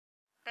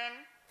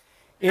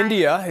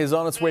India is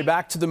on its way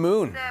back to the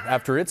moon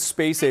after its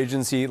space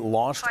agency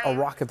launched a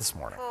rocket this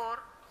morning. 4,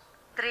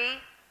 3,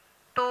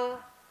 2,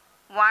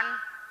 1,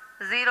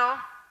 0.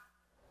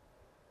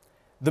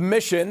 The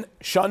mission,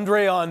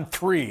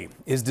 Chandrayaan-3,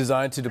 is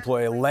designed to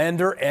deploy a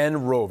lander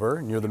and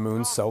rover near the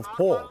moon's south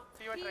pole.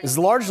 This is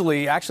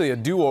largely actually a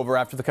do-over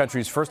after the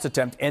country's first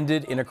attempt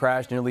ended in a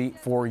crash nearly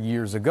 4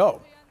 years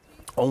ago.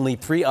 Only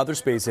 3 other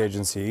space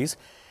agencies,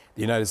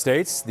 the United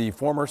States, the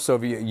former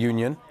Soviet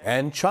Union,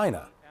 and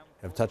China,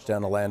 have touched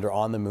down a lander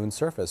on the moon's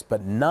surface,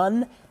 but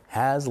none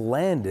has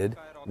landed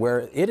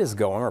where it is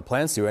going, or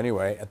plans to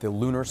anyway, at the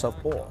lunar south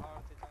pole.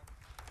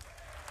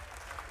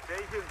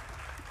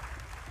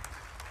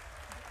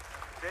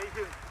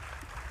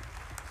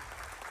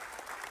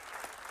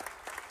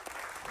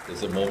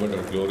 It's a moment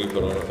of glory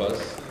for all of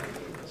us.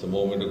 It's a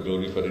moment of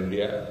glory for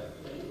India.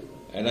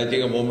 And I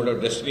think a moment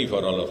of destiny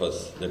for all of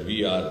us, that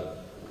we are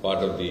part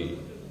of the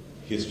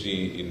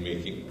history in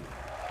making.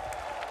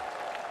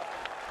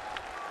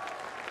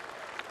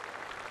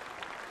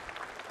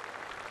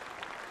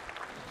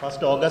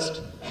 First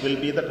August will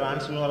be the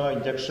translunar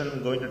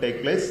injection going to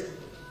take place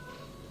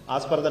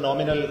as per the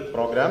nominal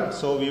program.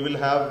 So we will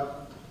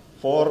have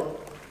 4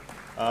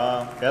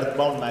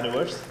 earthbound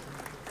maneuvers.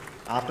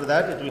 After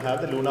that, it will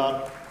have the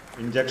lunar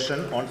injection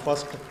on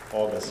 1st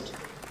August.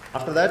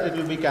 After that, it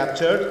will be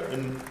captured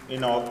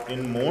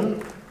in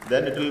moon.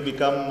 Then it will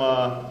become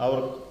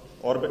our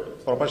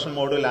orbit propulsion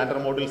module, lander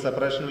module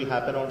separation will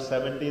happen on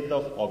 17th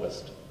of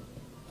August.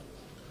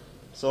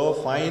 So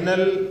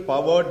final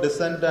powered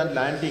descent and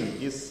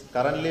landing is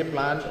currently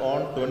planned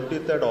on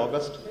 23rd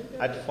August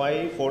at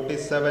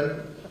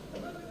 5:47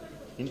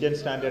 Indian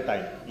Standard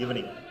Time,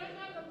 evening.